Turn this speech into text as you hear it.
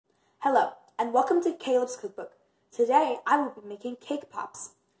Hello, and welcome to Caleb's Cookbook. Today, I will be making cake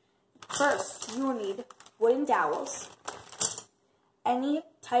pops. First, you will need wooden dowels, any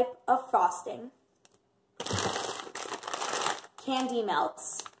type of frosting, candy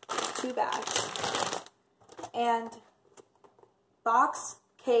melts, 2 bags, and box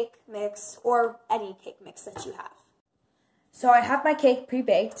cake mix or any cake mix that you have. So I have my cake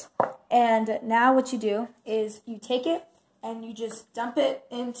pre-baked, and now what you do is you take it and you just dump it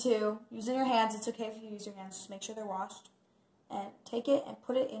into, using your hands, it's okay if you use your hands, just make sure they're washed, and take it and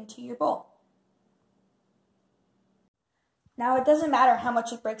put it into your bowl. Now it doesn't matter how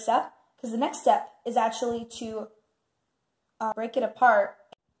much it breaks up, because the next step is actually to break it apart.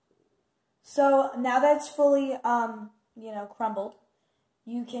 So now that it's fully, crumbled,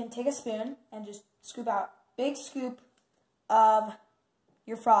 you can take a spoon and just scoop out a big scoop of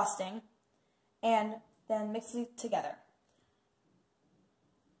your frosting and then mix it together.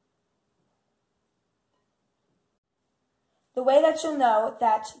 The way that you'll know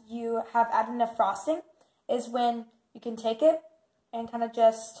that you have added enough frosting is when you can take it and kind of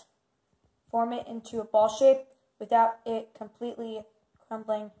just form it into a ball shape without it completely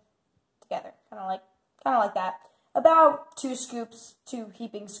crumbling together. Kind of like that. About 2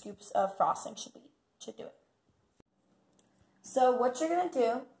 heaping scoops of frosting should do it. So what you're going to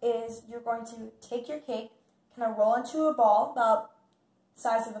do is you're going to take your cake, kind of roll into a ball about the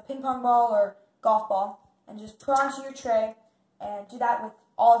size of a ping pong ball or golf ball, and just put onto your tray and do that with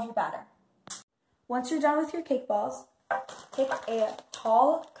all of your batter. Once you're done with your cake balls, take a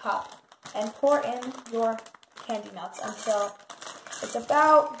tall cup and pour in your candy melts until it's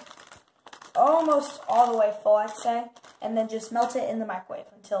about almost all the way full, I'd say, and then just melt it in the microwave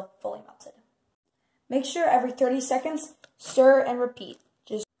until fully melted. Make sure every 30 seconds, stir and repeat.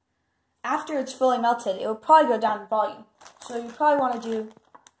 Just after it's fully melted, it will probably go down in volume. So you probably want to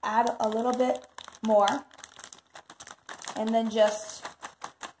add a little bit more, and then just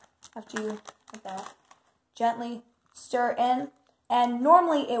after you like that, gently stir in. And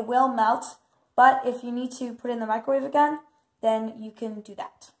normally it will melt, but if you need to put it in the microwave again, then you can do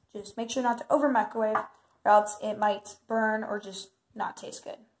that. Just make sure not to over microwave, or else it might burn or just not taste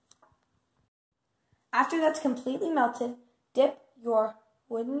good. After that's completely melted, dip your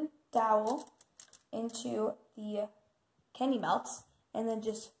wooden dowel into the candy melts and then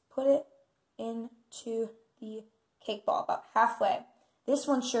just put it into the cake ball about halfway. This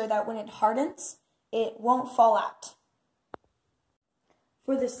will ensure that when it hardens, it won't fall out.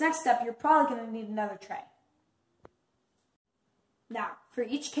 For this next step, you're probably going to need another tray. Now, for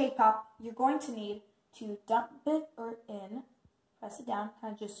each cake pop, you're going to need to dump it press it down,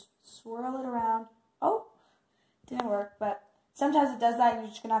 kind of just swirl it around. Oh, didn't work, but sometimes it does that and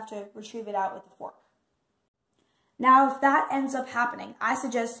you're just going to have to retrieve it out with a fork. Now, if that ends up happening, I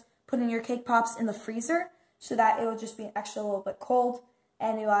suggest putting your cake pops in the freezer so that it will just be extra a little bit cold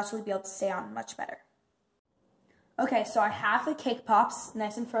and it will actually be able to stay on much better. Okay, so I have the cake pops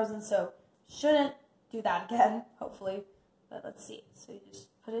nice and frozen, so shouldn't do that again, hopefully. But let's see. So you just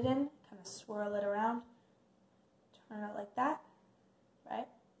put it in, kind of swirl it around, turn it like that, right?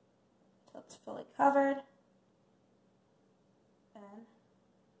 Until it's fully covered. And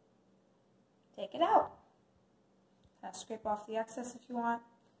take it out. Kind of scrape off the excess if you want.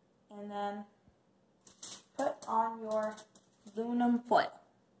 And then put on your aluminum foil.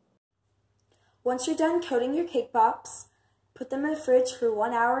 Once you're done coating your cake pops, put them in the fridge for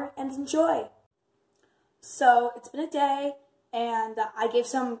 1 hour and enjoy. So it's been a day, and I gave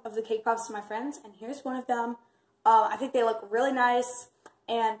some of the cake pops to my friends, and here's one of them. I think they look really nice,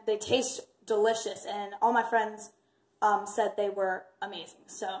 and they taste delicious, and all my friends said they were amazing.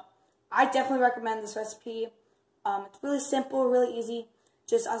 So I definitely recommend this recipe. It's really simple, really easy.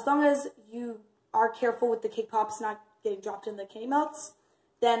 Just as long as you are careful with the cake pops not getting dropped in the candy melts,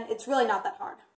 then it's really not that hard.